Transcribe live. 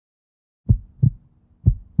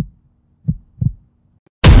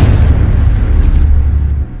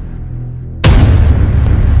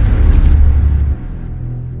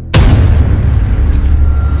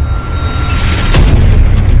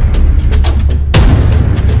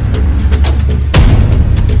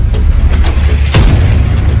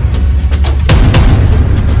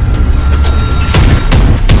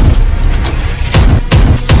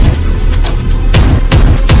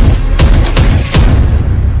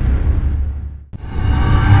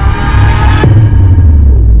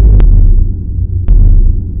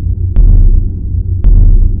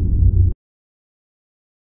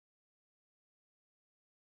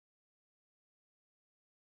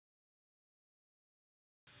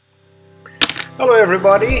Hello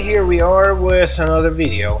everybody, here we are with another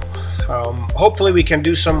video. Hopefully we can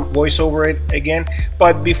do some voiceover again,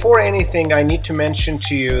 but before anything I need to mention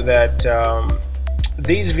to you that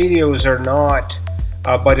these videos are not,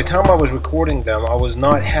 by the time I was recording them, I was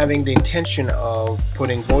not having the intention of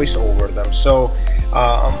putting voice over them. So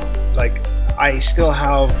like I still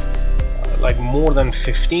have like more than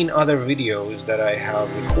 15 other videos that I have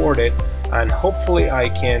recorded, and hopefully I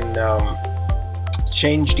can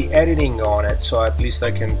change the editing on it, so at least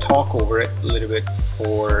I can talk over it a little bit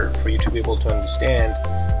for you to be able to understand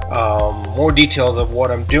more details of what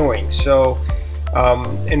I'm doing. So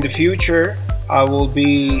in the future I will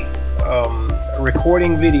be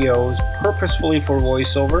recording videos purposefully for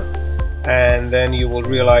voiceover, and then you will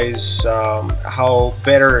realize how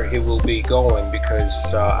better it will be going,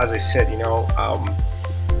 because as I said, you know,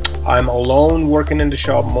 I'm alone working in the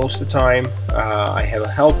shop most of the time. I have a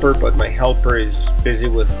helper, but my helper is busy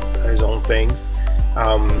with his own things.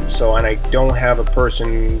 And I don't have a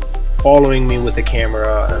person following me with the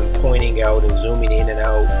camera and pointing out and zooming in and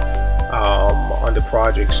out on the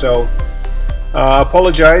project. So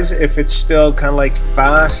apologize if it's still kind of like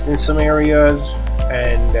fast in some areas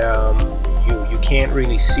and you can't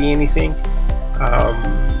really see anything.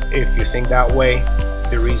 If you think that way,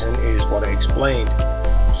 the reason is what I explained.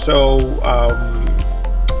 So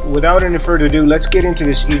without any further ado, let's get into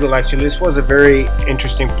this eagle. Actually, this was a very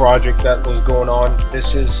interesting project that was going on.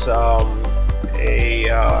 This is a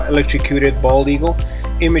electrocuted bald eagle,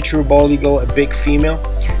 immature bald eagle, a big female.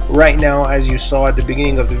 Right now, as you saw at the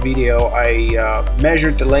beginning of the video, I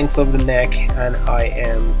measured the length of the neck, and I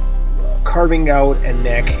am carving out a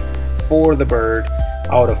neck for the bird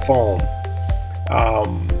out of foam.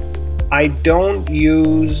 I don't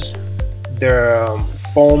use the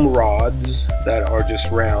foam rods that are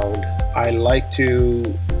just round. I like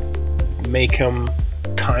to make them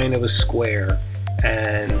kind of a square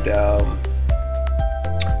and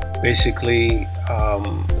basically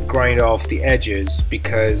grind off the edges,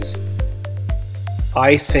 because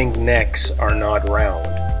I think necks are not round.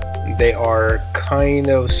 They are kind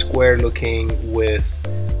of square looking with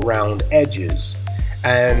round edges,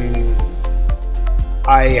 and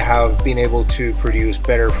I have been able to produce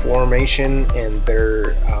better formation and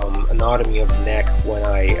better anatomy of the neck when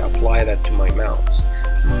I apply that to my mounts.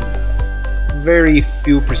 Very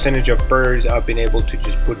few percentage of birds I've been able to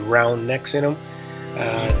just put round necks in them,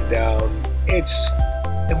 and it's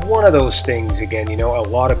one of those things. Again, you know, a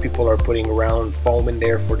lot of people are putting round foam in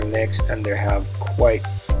there for the necks, and they have quite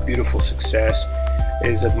beautiful success. It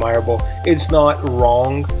is admirable. It's not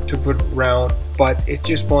wrong to put round, but it's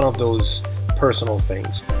just one of those personal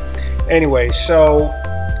things. Anyway, so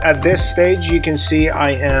at this stage you can see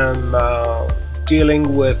I am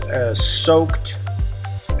dealing with a soaked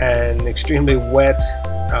and extremely wet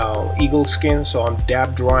eagle skin, so I'm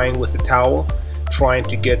dab drying with a towel, trying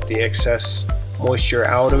to get the excess moisture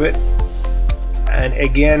out of it. And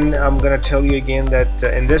again, I'm gonna tell you again that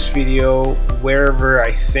in this video, wherever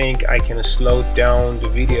I think I can slow down the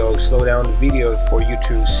video for you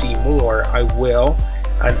to see more, I will,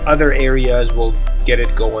 and other areas will get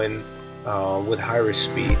it going with higher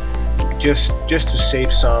speed, just to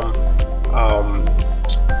save some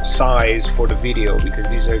size for the video, because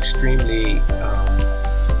these are extremely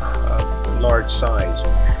large size.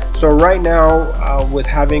 So right now, with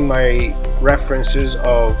having my references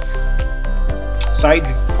of side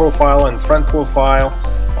profile and front profile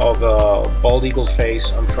of a bald eagle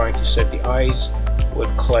face, I'm trying to set the eyes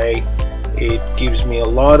with clay. It gives me a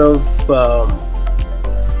lot of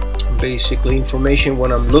basically information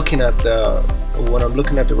when I'm looking at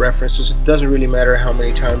the references. It doesn't really matter how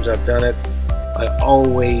many times I've done it. I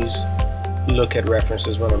always look at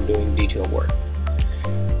references when I'm doing detail work.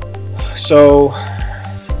 So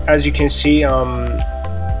as you can see,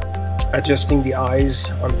 adjusting the eyes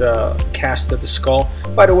on the cast of the skull.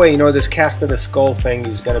 By the way, you know, this cast of the skull thing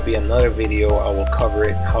is going to be another video. I will cover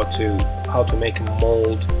it, how to make a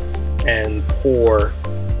mold and pour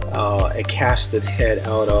a casted head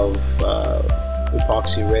out of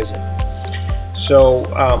epoxy resin. So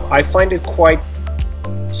I find it quite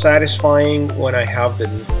satisfying when I have the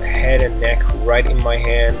head and neck right in my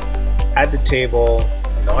hand at the table,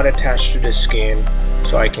 not attached to the skin,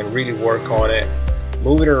 so I can really work on it,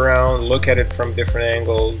 move it around, look at it from different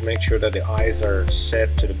angles, make sure that the eyes are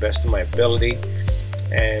set to the best of my ability,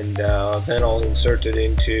 and then I'll insert it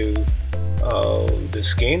into the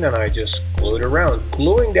skin, and I just glue it around.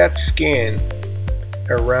 Gluing that skin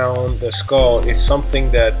around the skull is something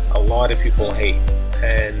that a lot of people hate,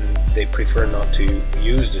 and they prefer not to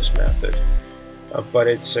use this method. But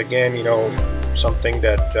it's, again, you know, something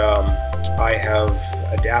that I have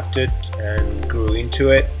adapted and grew into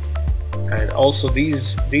it. And also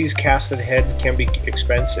these casted heads can be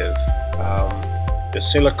expensive. The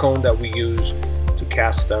silicone that we use to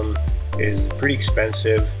cast them is pretty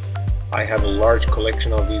expensive. I have a large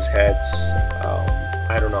collection of these heads.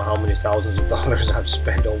 I don't know how many thousands of dollars I've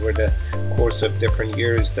spent over the course of different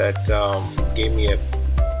years that gave me a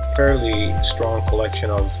fairly strong collection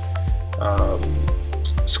of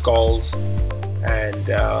skulls and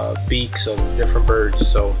beaks of different birds.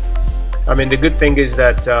 So I mean, the good thing is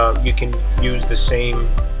that you can use the same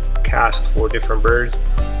cast for different birds,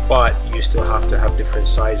 but you still have to have different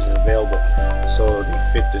sizes available so they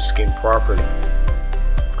fit the skin properly.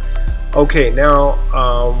 Okay, now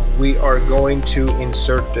we are going to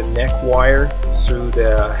insert the neck wire through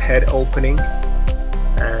the head opening,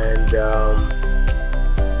 and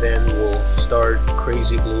then we'll start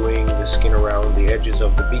crazy gluing the skin around the edges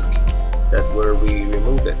of the beak, that's where we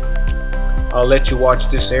removed it. I'll let you watch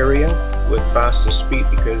this area with faster speed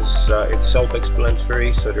because it's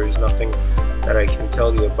self-explanatory, so there's nothing that I can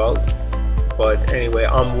tell you about. But anyway,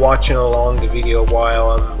 I'm watching along the video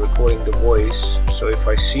while I'm recording the voice, so if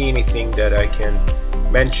I see anything that I can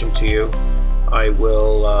mention to you, I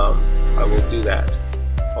will do that.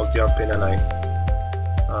 I'll jump in and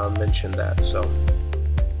I mention that. So.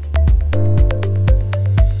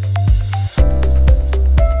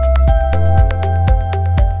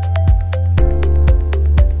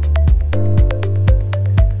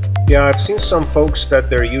 Yeah, I've seen some folks that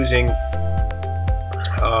they're using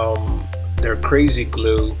their crazy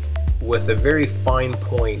glue with a very fine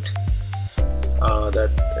point that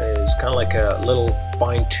is kind of like a little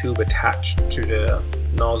fine tube attached to the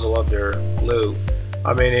nozzle of their glue.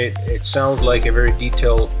 I mean, it sounds like a very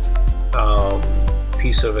detailed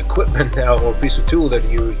piece of equipment now, or piece of tool that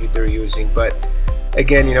they're using. But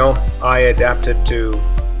again, you know, I adapted to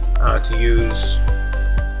use,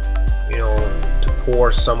 you know, to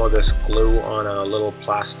pour some of this glue on a little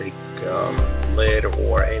plastic lid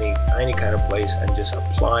or any kind of place and just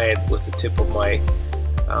apply it with the tip of my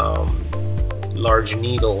large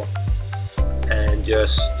needle and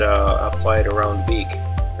just apply it around the beak.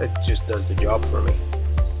 It just does the job for me.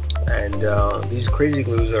 And these crazy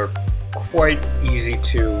glues are quite easy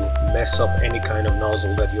to mess up any kind of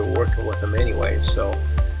nozzle that you're working with them anyway. So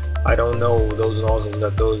I don't know those nozzles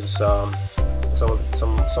that those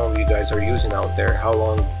some of you guys are using out there, how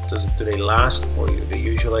long do they last for you? They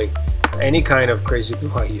usually, any kind of crazy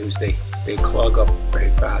glue I use, they clog up very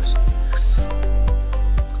fast.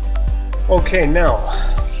 Okay, now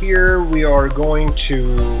here we are going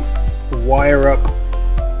to wire up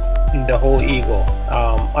the whole eagle.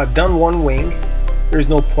 I've done one wing. There's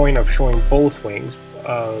no point of showing both wings,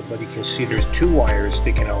 but you can see there's two wires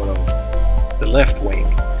sticking out of the left wing.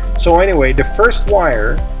 So anyway, the first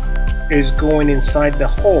wire is going inside the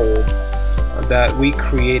hole that we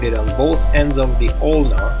created on both ends of the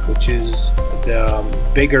ulna, which is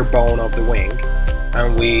the bigger bone of the wing,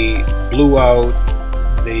 and we blew out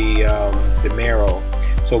the marrow.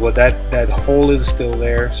 So but that hole is still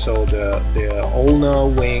there. So the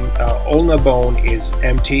ulna bone is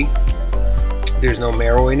empty. There's no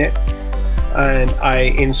marrow in it, and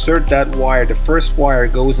I insert that wire. The first wire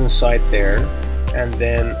goes inside there, and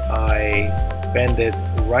then I bend it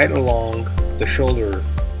right along the shoulder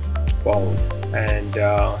bone, and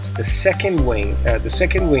the second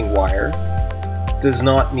wing wire does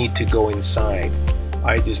not need to go inside.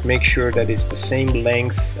 I just make sure that it's the same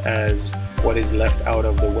length as what is left out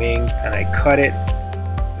of the wing, and I cut it,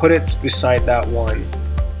 put it beside that one,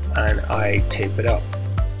 and I tape it up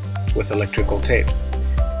with electrical tape.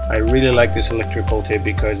 I really like this electrical tape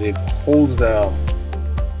because it holds the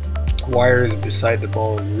wires beside the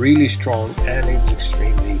bone really strong, and it's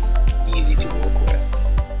extremely easy to work with.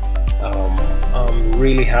 I'm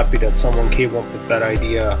really happy that someone came up with that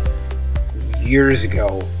idea years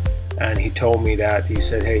ago, and he told me that. He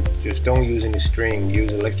said, hey, just don't use any string,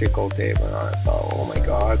 use electrical tape. And I thought, oh my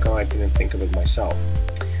god, how come I didn't think of it myself?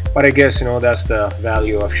 But I guess, you know, that's the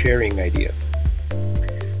value of sharing ideas.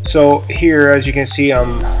 So here, as you can see,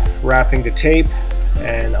 I'm wrapping the tape,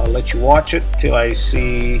 and I'll let you watch it till I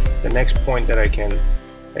see the next point that I can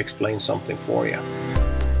explain something for you.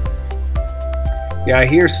 Yeah,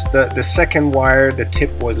 here's the second wire. The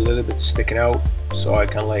tip was a little bit sticking out, so I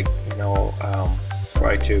kind of like, you know,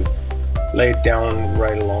 try to lay it down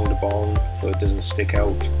right along the bone so it doesn't stick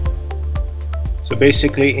out. So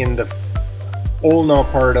basically in the ulnar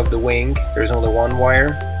part of the wing there's only one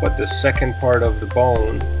wire, but the second part of the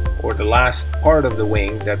bone, or the last part of the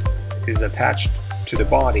wing that is attached to the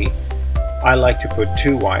body, I like to put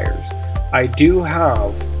two wires. I do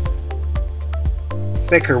have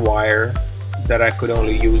thicker wire that I could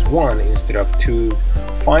only use one instead of two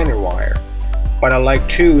finer wire, but I like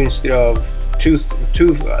two instead of two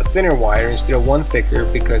thinner wire instead of one thicker,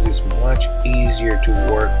 because it's much easier to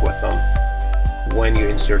work with them when you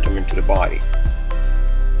insert them into the body.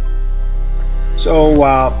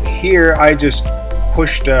 So here I just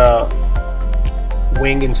pushed the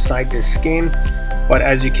wing inside the skin, but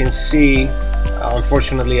as you can see,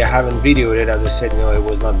 unfortunately I haven't videoed it. As I said, it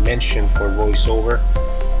was not mentioned for voiceover.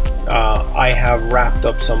 I have wrapped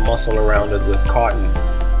up some muscle around it with cotton,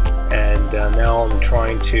 and now I'm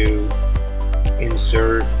trying to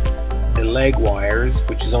insert the leg wires,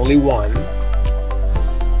 which is only one,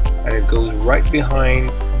 and it goes right behind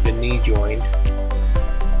the knee joint,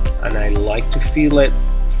 and I like to feel it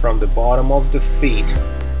from the bottom of the feet.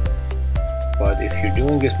 But if you're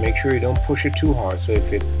doing this, make sure you don't push it too hard, so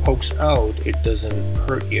if it pokes out, it doesn't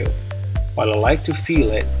hurt you. But I like to feel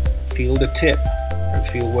it, feel the tip, and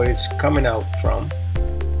feel where it's coming out from,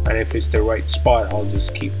 and if it's the right spot, I'll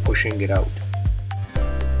just keep pushing it out.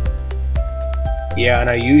 Yeah, and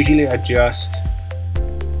I usually adjust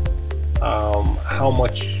how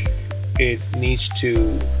much it needs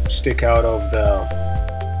to stick out of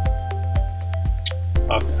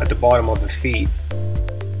at the bottom of the feet,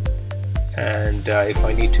 and if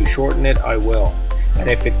I need to shorten it, I will. And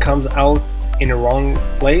if it comes out in the wrong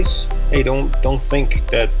place, hey, don't think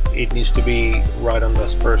that it needs to be right on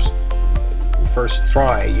this first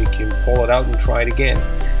try. You can pull it out and try it again.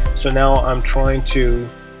 So now I'm trying to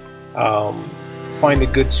find a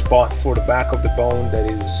good spot for the back of the bone that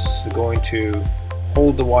is going to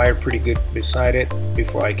hold the wire pretty good beside it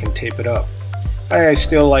before I can tape it up. I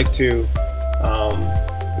still like to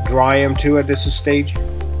dry them too at this stage.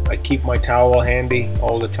 I keep my towel handy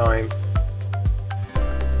all the time,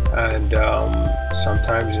 and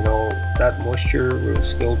sometimes that moisture will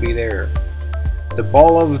still be there. The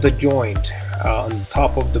ball of the joint on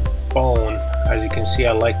top of the bone, as you can see,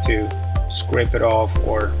 I like to scrape it off,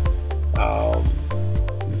 or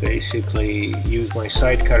basically use my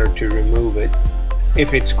side cutter to remove it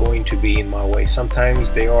if it's going to be in my way. Sometimes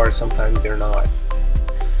they are, sometimes they're not.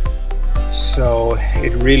 So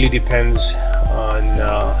it really depends on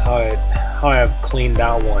how I've cleaned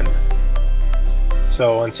that one.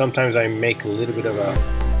 So, and sometimes I make a little bit of a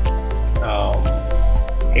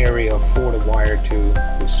area for the wire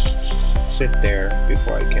to sit there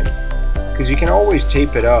before I can, because you can always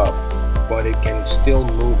tape it up, but it can still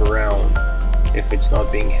move around if it's not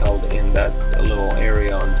being held in that little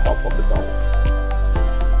area on top of the bone.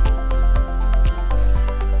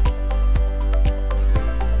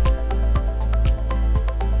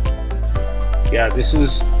 Yeah, this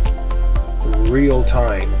is real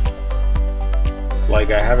time. Like,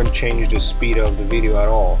 I haven't changed the speed of the video at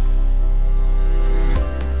all.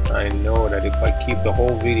 I know that if I keep the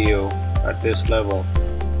whole video at this level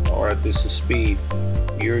or at this speed,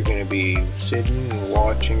 you're gonna be sitting and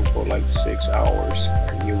watching for like 6 hours,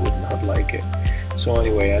 and you would not like it. So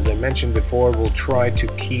anyway, as I mentioned before, we'll try to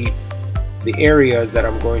keep the areas that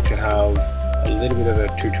I'm going to have a little bit of a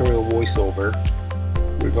tutorial voiceover.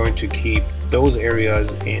 We're going to keep those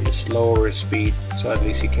areas in slower speed, so at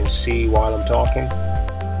least you can see while I'm talking,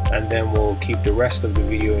 and then we'll keep the rest of the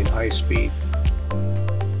video in high speed,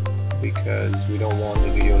 because we don't want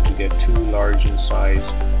the video to get too large in size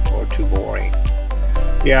or too boring.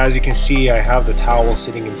 Yeah, as you can see, I have the towel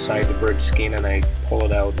sitting inside the bird skin, and I pull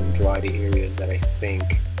it out and dry the areas that I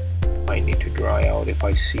think I need to dry out. If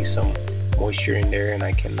I see some moisture in there and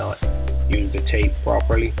I cannot use the tape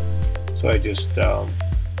properly, so I just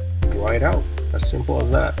dry it out. As simple as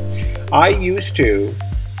that. I used to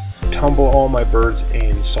tumble all my birds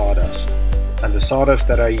in sawdust, and the sawdust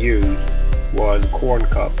that I used was corn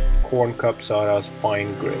cup sawdust,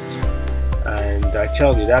 fine grit. And I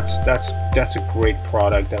tell you, that's a great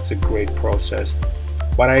product, that's a great process.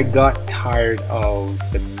 But I got tired of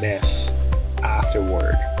the mess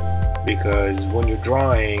afterward, because when you're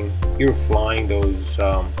drying, you're flying those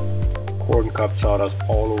corn cup sawdust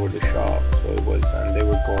all over the shop. So it was, and they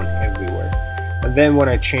were going everywhere. And then when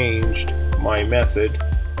I changed my method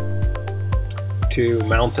to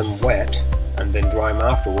mount them wet and then dry them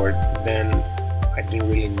afterward, then I didn't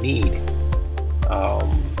really need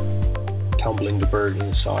tumbling the bird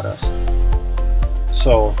in sawdust.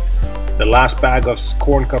 So the last bag of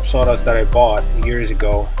corn cup sawdust that I bought years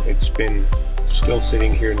ago, it's been still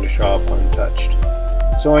sitting here in the shop untouched.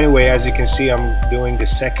 So anyway, as you can see, I'm doing the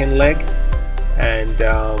second leg, and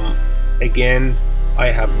again, I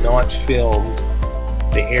have not filmed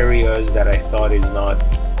the areas that I thought is not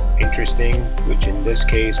interesting, which in this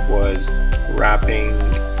case was wrapping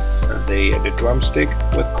the drumstick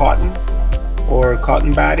with cotton, or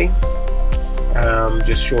cotton batting.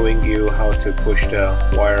 Just showing you how to push the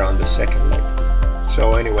wire on the second leg.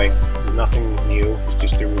 So anyway, nothing new, it's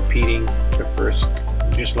just repeating the first,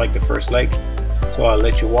 just like the first leg. So I'll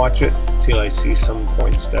let you watch it till I see some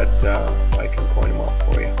points that I can point them out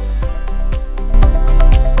for you.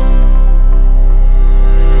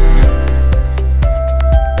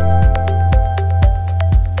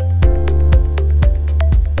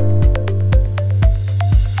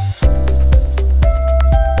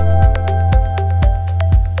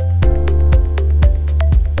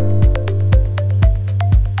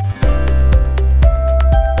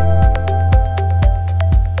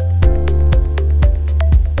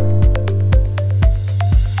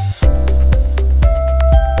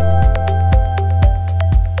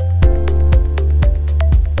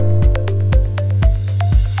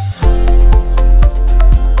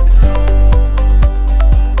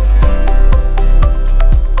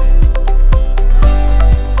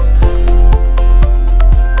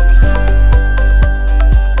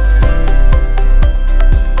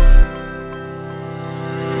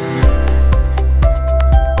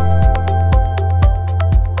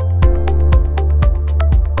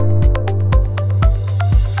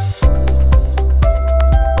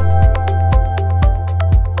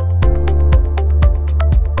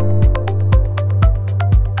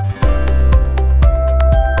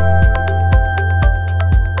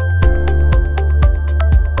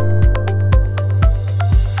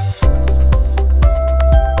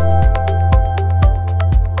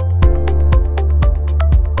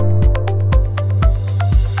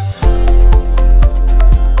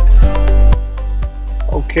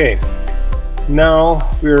 Okay, now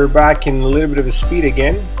we're back in a little bit of a speed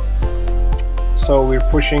again. So we're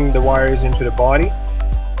pushing the wires into the body.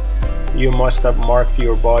 You must have marked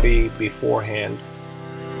your body beforehand.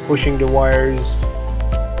 Pushing the wires,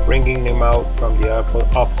 bringing them out from the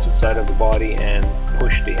opposite side of the body, and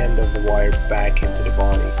push the end of the wire back into the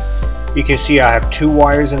body. You can see I have two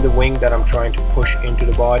wires in the wing that I'm trying to push into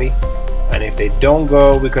the body, and if they don't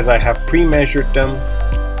go, because I have pre-measured them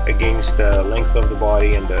against the length of the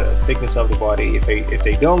body and the thickness of the body, if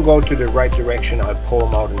they don't go to the right direction, I pull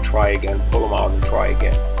them out and try again, pull them out and try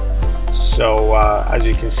again. So as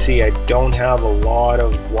you can see, I don't have a lot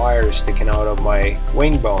of wires sticking out of my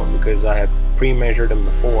wing bone because I have pre-measured them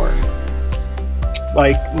before.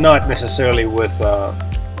 Like, not necessarily with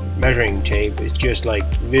measuring tape, it's just like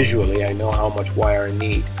visually I know how much wire I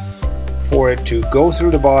need for it to go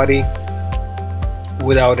through the body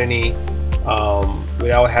without any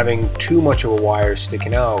without having too much of a wire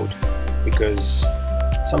sticking out, because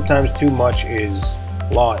sometimes too much is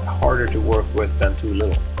a lot harder to work with than too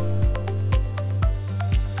little.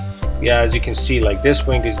 Yeah, as you can see, like this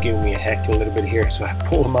wing is giving me a heck a little bit here, so I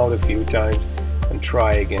pull them out a few times and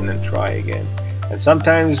try again and try again. And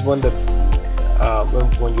sometimes when the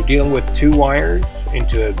when you're dealing with two wires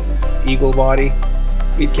into an eagle body,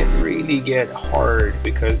 it can really get hard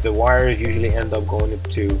because the wires usually end up going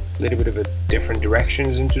into a little bit of a different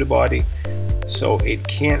directions into the body, so it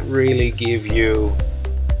can't really give you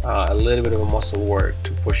a little bit of a muscle work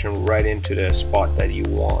to push them right into the spot that you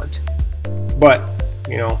want. But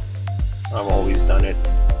you know, I've always done it,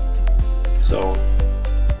 so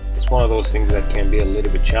it's one of those things that can be a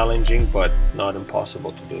little bit challenging but not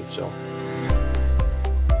impossible to do so.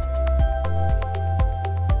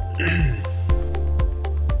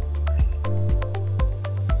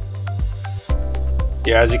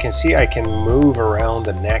 Yeah, as you can see, I can move around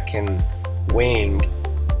the neck and wing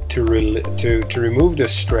to remove the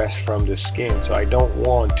stress from the skin. So I don't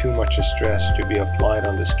want too much stress to be applied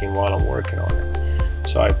on the skin while I'm working on it.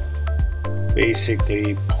 So I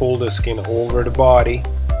basically pull the skin over the body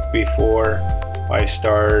before I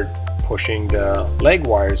start pushing the leg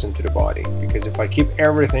wires into the body. Because if I keep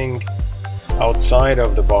everything outside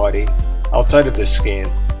of the body, outside of the skin,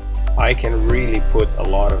 I can really put a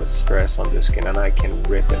lot of stress on the skin and I can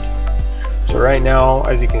rip it. So right now,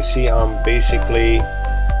 as you can see, I'm basically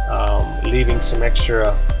leaving some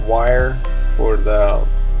extra wire for the,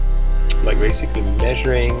 like basically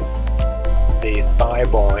measuring the thigh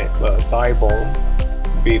bone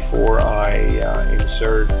before I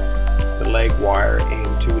insert the leg wire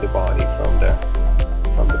into the body from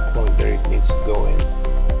the point that it needs to go in.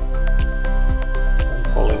 I'm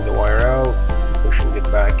pulling the wire out, pushing it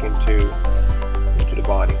back into the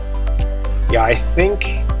body. Yeah, I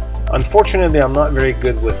think, unfortunately, I'm not very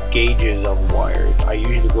good with gauges of wires. I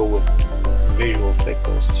usually go with visual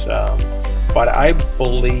thickness, but I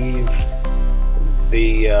believe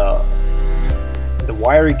the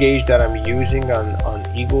wire gauge that I'm using on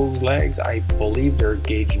Eagle's legs, I believe they're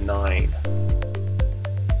gauge 9.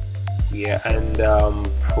 Yeah, and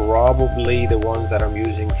probably the ones that I'm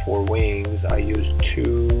using for wings, I use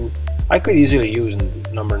 2. I could easily use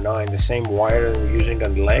number 9, the same wire that I'm using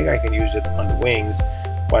on the leg. I can use it on the wings,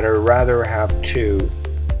 but I'd rather have 2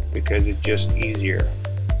 because it's just easier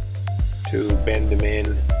to bend them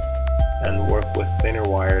in and work with thinner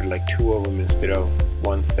wire, like 2 of them instead of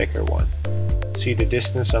 1 thicker one. See the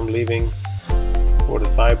distance I'm leaving for the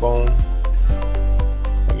thigh bone,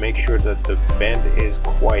 and make sure that the bend is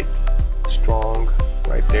quite strong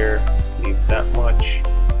right there. Leave that much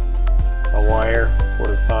a wire for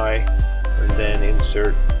the thigh, and then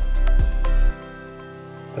insert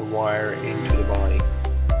the wire into the body.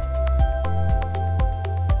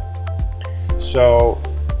 So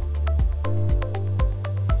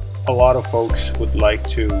a lot of folks would like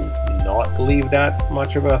to not leave that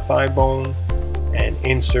much of a thigh bone and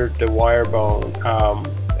insert the wire bone,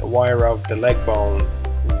 wire of the leg bone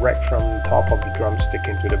right from the top of the drumstick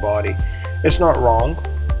into the body. It's not wrong,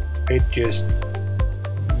 it just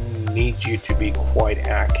needs you to be quite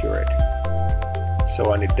accurate.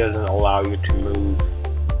 So, and it doesn't allow you to move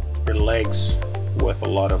your legs with a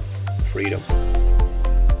lot of freedom.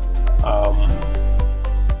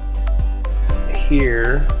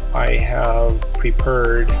 Here I have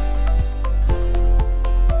prepared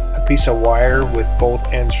a piece of wire with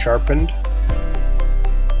both ends sharpened,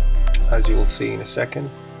 as you will see in a second.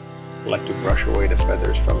 I like to brush away the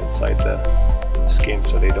feathers from inside the skin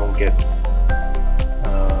so they don't get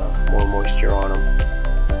more moisture on them.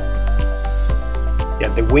 Yeah,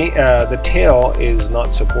 the tail is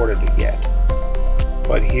not supported yet,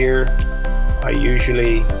 but here I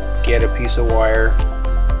usually get a piece of wire,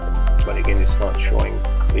 but again it's not showing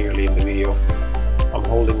clearly in the video. I'm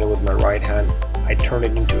holding it with my right hand. I turn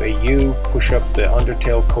it into a U, push up the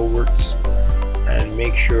undertail coverts, and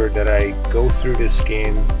make sure that I go through the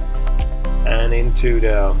skin and into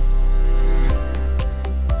the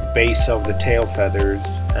base of the tail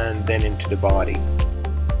feathers and then into the body.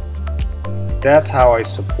 That's how I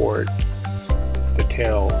support the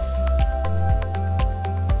tails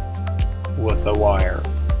with the wire.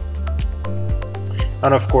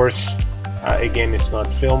 And of course, again, it's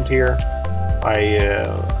not filmed here.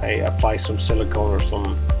 I apply some silicone or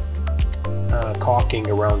some caulking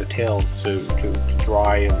around the tail to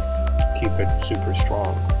dry and keep it super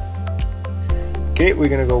strong. Okay, we're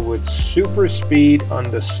gonna go with super speed on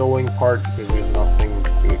the sewing part because there's nothing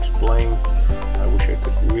to explain. I wish I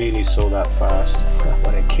could really sew that fast,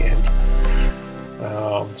 but I can't.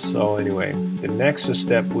 So anyway, the next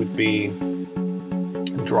step would be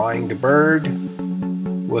drawing the bird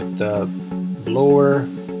with the blower,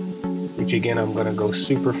 which again I'm gonna go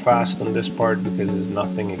super fast on this part because there's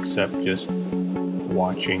nothing except just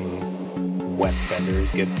watching wet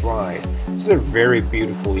feathers get dried. This is a very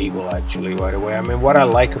beautiful eagle actually, by the way. I mean, what I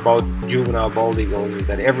like about juvenile bald eagles is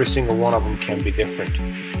that every single one of them can be different.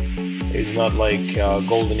 It's not like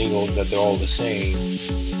golden eagles that they're all the same.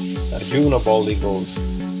 Juvenile bald eagles,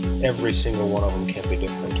 every single one of them can be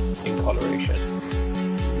different in coloration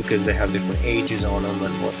because they have different ages on them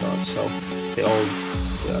and whatnot. So they all,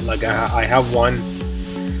 like I have one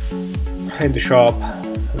in the shop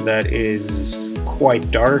that is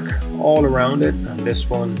quite dark all around it, and this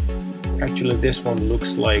one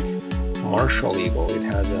looks like Marshall eagle. It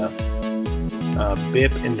has a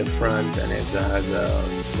bib in the front and it has a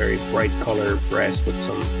very bright color breast with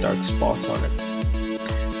some dark spots on it.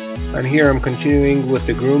 And here I'm continuing with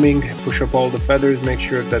the grooming. Push up all the feathers, make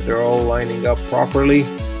sure that they're all lining up properly.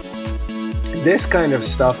 This kind of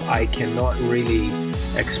stuff I cannot really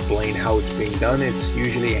explain how it's being done. It's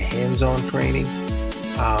usually a hands-on training.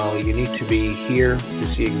 You need to be here to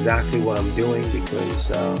see exactly what I'm doing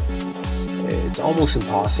because it's almost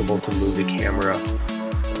impossible to move the camera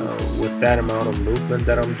with that amount of movement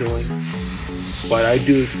that I'm doing, but I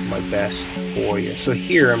do my best for you. So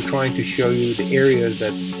here I'm trying to show you the areas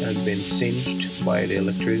that have been singed by the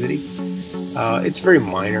electricity. It's very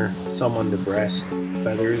minor, some on the breast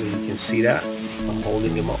feathers, and you can see that. I'm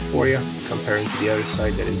holding them up for you, comparing to the other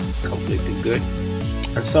side that is completely good,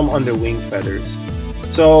 and some on the wing feathers.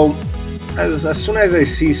 So as soon as I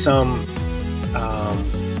see some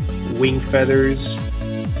wing feathers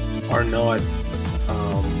are not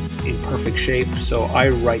in perfect shape, so I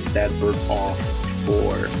write that bird off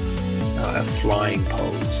for a flying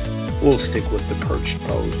pose. We'll stick with the perched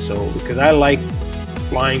pose. So because I like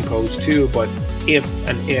flying pose too, but if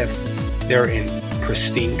they're in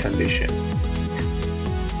pristine condition.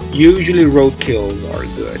 Usually roadkills are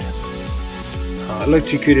good.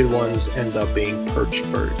 Electrocuted ones end up being perched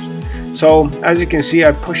birds. So as you can see,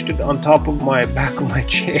 I pushed it on top of my back of my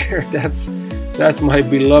chair. That's my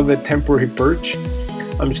beloved temporary perch.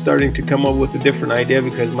 I'm starting to come up with a different idea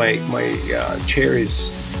because my chair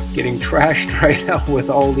is getting trashed right now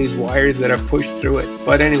with all these wires that I've pushed through it.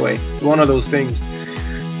 But anyway, it's one of those things.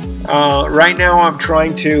 Right now I'm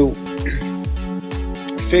trying to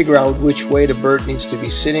figure out which way the bird needs to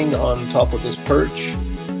be sitting on top of this perch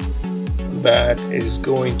that is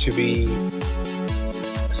going to be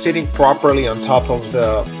sitting properly on top of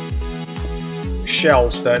the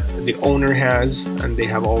shelves that the owner has, and they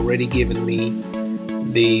have already given me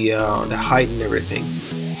the height and everything.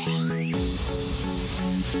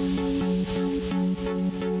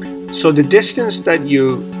 So the distance that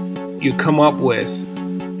you come up with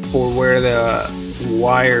for where the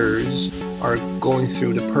wires are going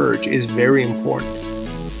through the perch is very important.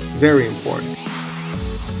 Very important.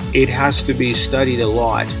 It has to be studied a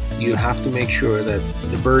lot. You have to make sure that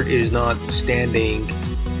the bird is not standing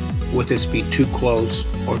with its feet too close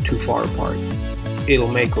or too far apart.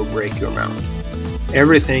 It'll make or break your mount.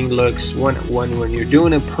 Everything looks, when you're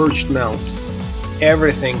doing a perched mount,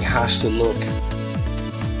 everything has to look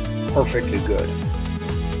perfectly good.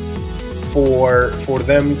 For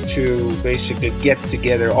them to basically get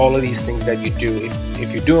together, all of these things that you do,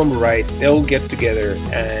 if you do them right, they'll get together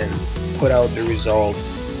and put out the result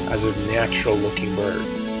as a natural looking bird.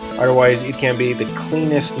 Otherwise, it can be the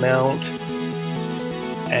cleanest mount,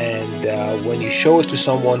 and when you show it to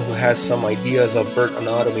someone who has some ideas of bird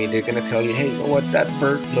anatomy, they're going to tell you, hey, you know what, that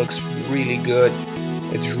bird looks really good,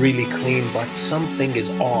 it's really clean, but something is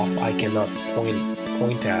off. I cannot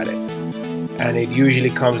point at it. And it usually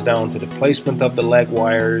comes down to the placement of the leg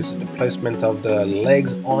wires, the placement of the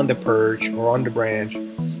legs on the perch or on the branch.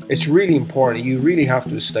 It's really important. You really have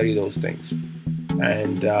to study those things.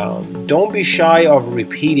 And don't be shy of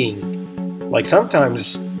repeating. Like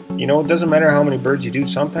sometimes, you know, it doesn't matter how many birds you do.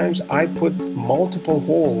 Sometimes I put multiple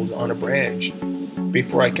holes on a branch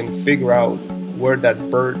before I can figure out where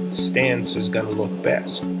that bird stance is going to look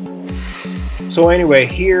best. So anyway,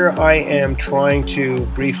 here I am trying to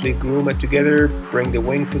briefly groom it together, bring the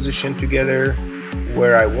wing position together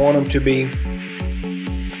where I want them to be.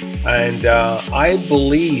 And I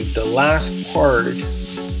believe the last part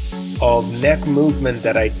of neck movement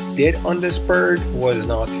that I did on this bird was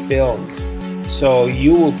not filmed. So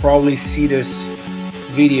you will probably see this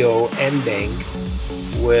video ending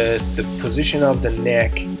with the position of the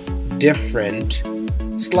neck different,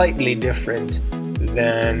 slightly different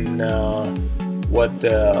than what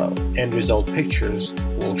the end result pictures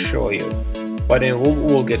will show you. But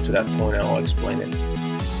we'll get to that point and I'll explain it.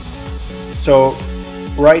 So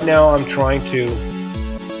right now I'm trying to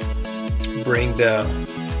bring the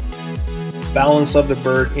balance of the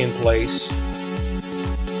bird in place,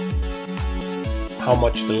 how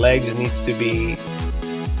much the legs needs to be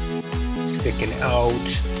sticking out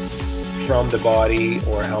from the body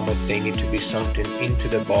or how much they need to be sunken into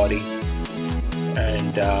the body.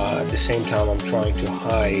 And at the same time I'm trying to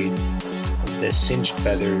hide the cinched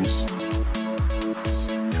feathers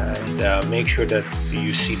and make sure that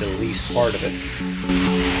you see the least part of it.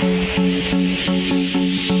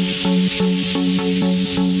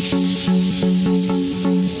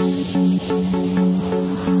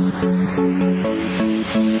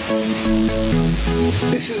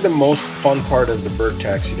 This is the most fun part of the bird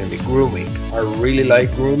taxidermy, grooming. I really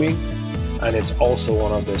like grooming, and it's also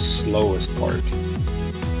one of the slowest part.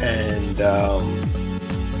 And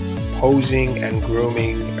posing and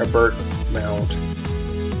grooming a bird mount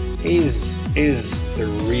is the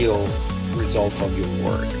real result of your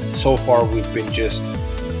work. So far we've been just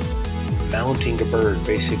mounting a bird,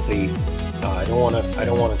 basically. I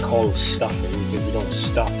don't want to call it stuffing, because we don't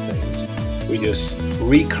stuff things. We just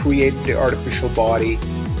recreate the artificial body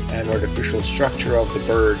and artificial structure of the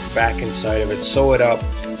bird back inside of it, sew it up.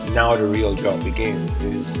 Now the real job begins,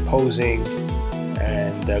 is posing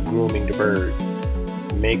and grooming the bird,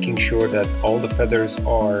 making sure that all the feathers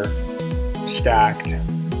are stacked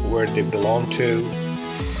where they belong to,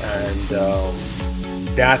 and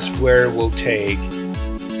that's where it will take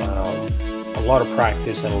a lot of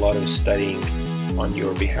practice and a lot of studying on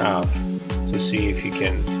your behalf to see if you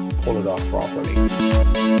can pull it off properly.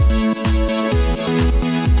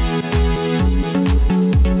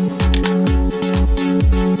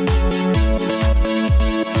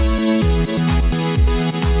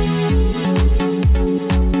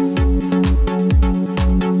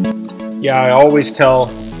 Yeah, I always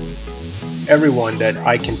tell everyone that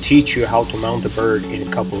I can teach you how to mount a bird in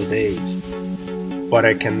a couple of days, but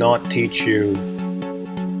I cannot teach you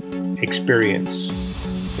experience.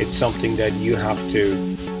 It's something that you have to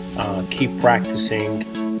keep practicing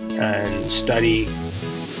and study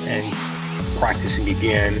and practicing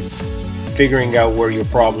again, figuring out where your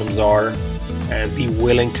problems are, and be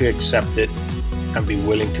willing to accept it and be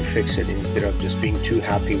willing to fix it, instead of just being too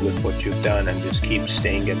happy with what you've done and just keep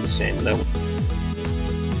staying at the same level.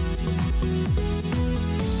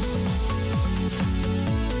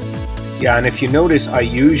 Yeah, and if you notice, I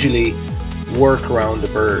usually work around the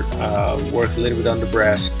bird, work a little bit on the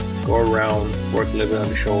breast, go around, work a little bit on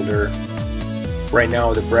the shoulder. Right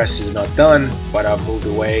now the breast is not done, but I've moved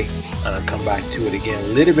away and I'll come back to it again. A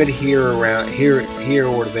little bit here, around here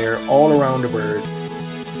or there, all around the bird,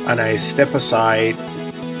 and I step aside,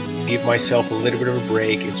 give myself a little bit of a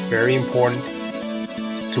break. It's very important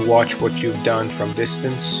to watch what you've done from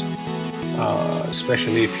distance,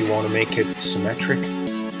 especially if you want to make it symmetric,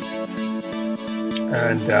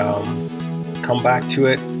 and come back to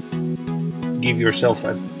it. Give yourself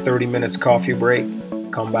a 30 minutes coffee break,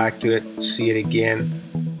 come back to it, see it again.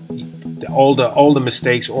 All the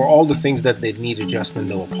mistakes or all the things that they need adjustment,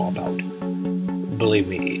 they will pop out. Believe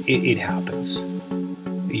me, it happens.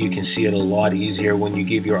 You can see it a lot easier when you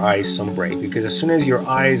give your eyes some break, because as soon as your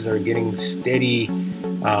eyes are getting steady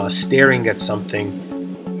staring at something,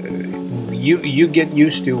 you get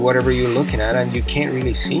used to whatever you're looking at, and you can't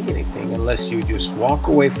really see anything unless you just walk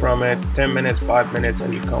away from it 10 minutes, 5 minutes,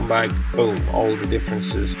 and you come back, boom, all the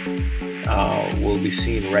differences will be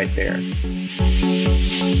seen right there.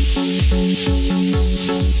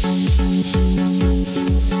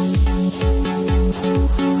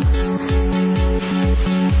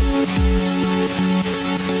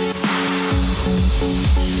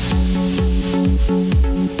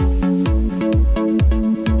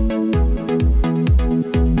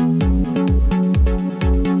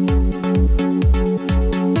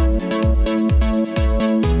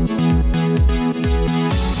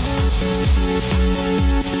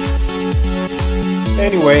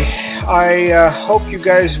 Anyway, I hope you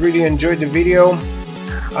guys really enjoyed the video.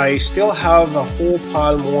 I still have a whole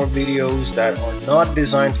pile more videos that are not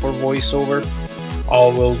designed for voiceover. I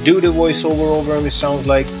will do the voiceover over if it sounds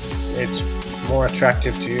like it's more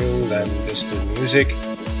attractive to you than just the music.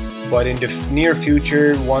 But in the near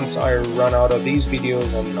future, once I run out of these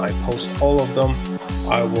videos and I post all of them,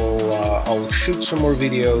 I'll shoot some more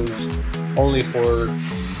videos only for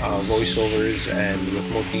voiceovers and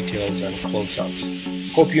with more details and close-ups.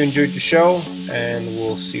 Hope you enjoyed the show, and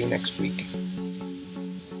we'll see you next week.